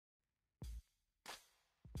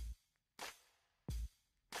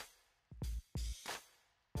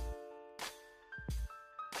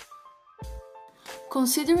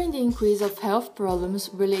Considering the increase of health problems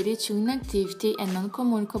related to inactivity and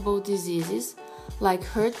non-communicable diseases, like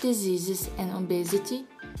heart diseases and obesity,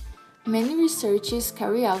 many researchers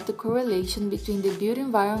carry out the correlation between the built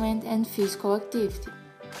environment and physical activity.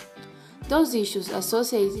 Those issues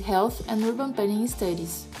associate health and urban planning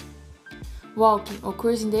studies. Walking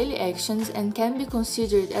occurs in daily actions and can be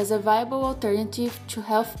considered as a viable alternative to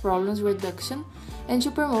health problems reduction and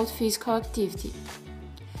to promote physical activity.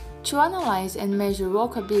 To analyze and measure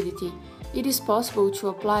walkability, it is possible to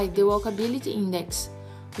apply the Walkability Index,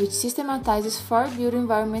 which systematizes 4 built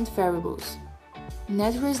environment variables: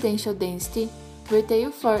 net residential density,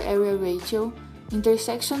 retail floor area ratio,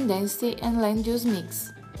 intersection density, and land use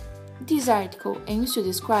mix. This article aims to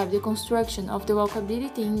describe the construction of the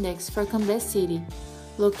Walkability Index for Cambé City,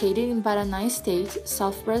 located in Paraná State,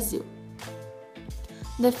 South Brazil.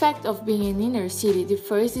 The fact of being an inner city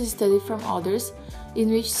differs this study from others, in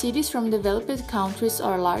which cities from developed countries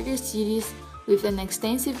or larger cities with an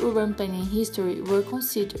extensive urban planning history were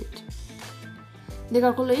considered. The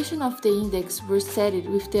calculation of the index was studied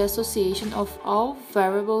with the association of all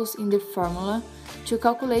variables in the formula to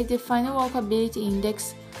calculate the final walkability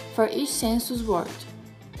index for each census ward.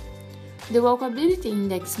 The Walkability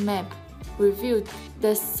Index map reviewed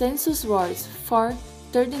the census wards 4,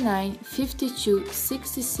 39, 52,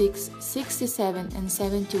 66, 67, and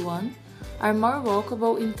 71 are more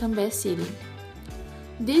walkable in Cambé City.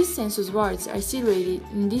 These census wards are situated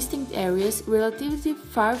in distinct areas relatively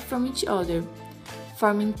far from each other,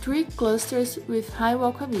 forming 3 clusters with high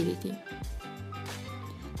walkability.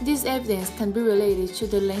 This evidence can be related to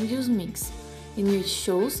the land use mix, in which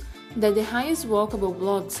shows that the highest walkable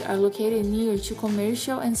blocks are located near to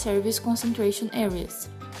commercial and service concentration areas.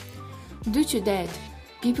 Due to that,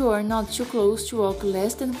 people are not too close to walk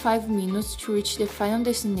less than 5 minutes to reach the final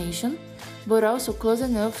destination, but also close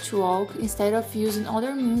enough to walk instead of using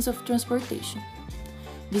other means of transportation.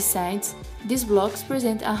 Besides, these blocks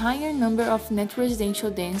present a higher number of net residential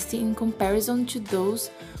density in comparison to those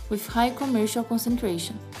with high commercial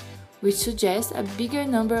concentration, which suggests a bigger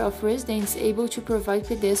number of residents able to provide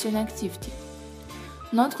pedestrian activity.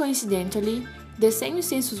 Not coincidentally, the same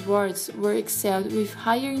census wards were excelled with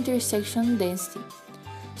higher intersection density,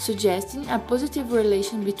 suggesting a positive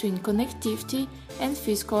relation between connectivity and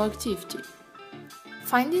physical activity.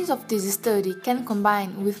 Findings of this study can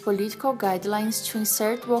combine with political guidelines to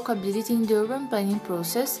insert walkability in the urban planning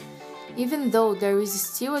process, even though there is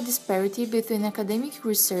still a disparity between academic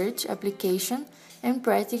research, application, and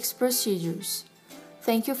practice procedures.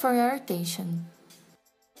 Thank you for your attention.